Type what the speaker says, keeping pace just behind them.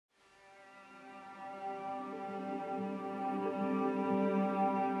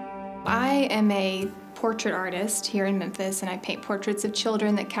I am a portrait artist here in Memphis, and I paint portraits of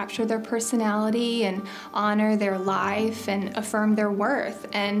children that capture their personality and honor their life and affirm their worth.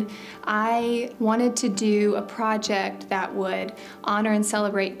 And I wanted to do a project that would honor and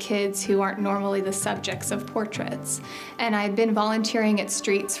celebrate kids who aren't normally the subjects of portraits. And I'd been volunteering at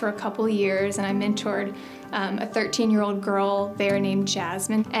Streets for a couple years, and I mentored a 13-year-old girl there named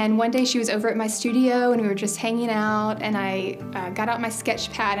Jasmine. And one day she was over at my studio and we were just hanging out, and I got out my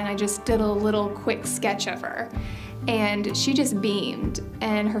sketch pad and I just did a little quick sketch of her. And she just beamed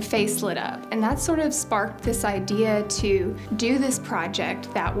and her face lit up. And that sort of sparked this idea to do this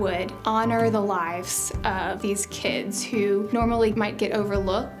project that would honor the lives of these kids who normally might get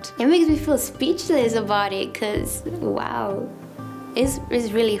overlooked. It makes me feel speechless about it, because wow. It's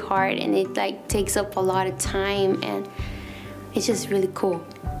really hard, and it like takes up a lot of time, and it's just really cool.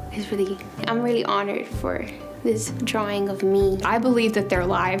 I'm really honored for this drawing of me. I believe that their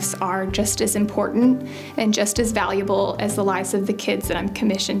lives are just as important and just as valuable as the lives of the kids that I'm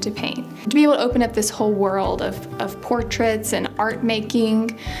commissioned to paint. To be able to open up this whole world of portraits and art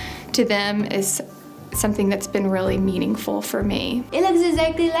making to them is something that's been really meaningful for me. It looks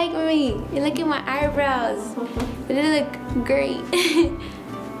exactly like me. You look at my eyebrows. They look great.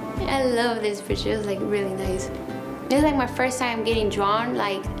 I love this picture. It was like really nice. It was like my first time getting drawn,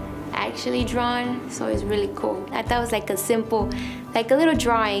 like actually drawn, so it's really cool. I thought it was like a simple, like a little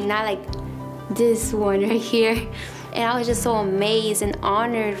drawing, not like this one right here. And I was just so amazed and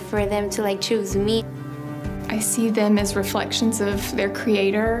honored for them to like choose me. I see them as reflections of their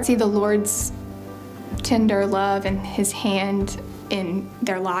Creator. I see the Lord's tender love and His hand in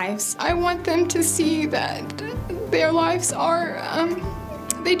their lives. I want them to see that their lives are,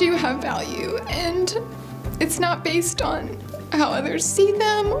 they do have value, and it's not based on how others see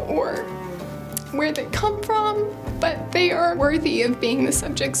them or where they come from, but they are worthy of being the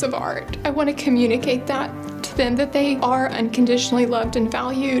subjects of art. I want to communicate that to them, that they are unconditionally loved and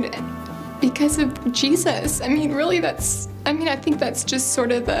valued because of Jesus. I mean, really I think that's just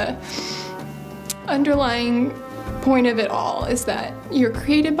sort of the underlying point of it all, is that you're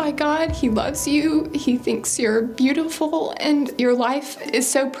created by God, He loves you, He thinks you're beautiful, and your life is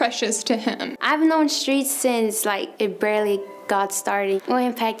so precious to Him. I've known Streets since like it barely got started. It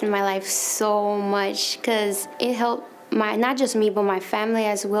impacted my life so much, because it helped not just me, but my family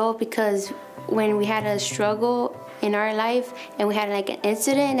as well, because when we had a struggle in our life and we had like an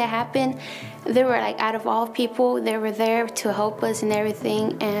incident that happened, they were like, out of all people, they were there to help us and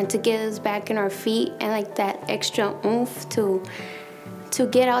everything, and to get us back in our feet, and like that extra oomph to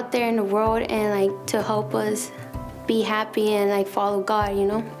get out there in the world and like to help us be happy and like follow God, you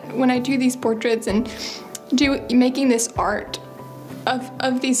know? When I do these portraits and making this art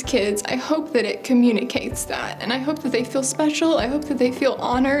of these kids, I hope that it communicates that, and I hope that they feel special, I hope that they feel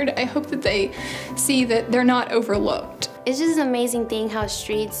honored, I hope that they see that they're not overlooked. It's just an amazing thing how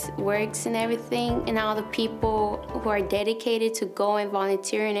Streets works and everything, and all the people who are dedicated to go and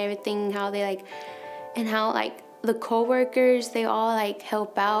volunteer and everything, how they like, and how like the co-workers, they all like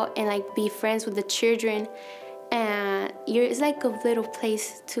help out and like be friends with the children, and it's like a little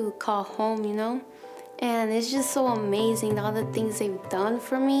place to call home, you know? And it's just so amazing, all the things they've done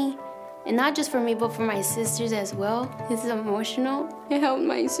for me. And not just for me, but for my sisters as well. It's emotional. It helped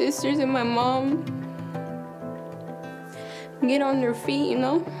my sisters and my mom get on their feet, you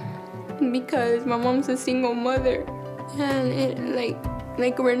know? Because my mom's a single mother. And it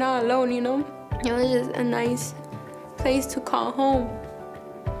like we're not alone, you know? It was just a nice place to call home.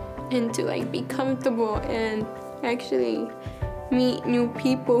 And to like be comfortable and actually meet new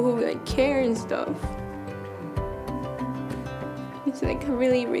people who like care and stuff. It's like a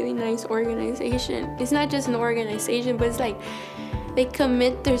really, really nice organization. It's not just an organization, but it's like they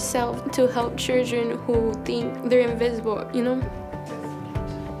commit themselves to help children who think they're invisible, you know?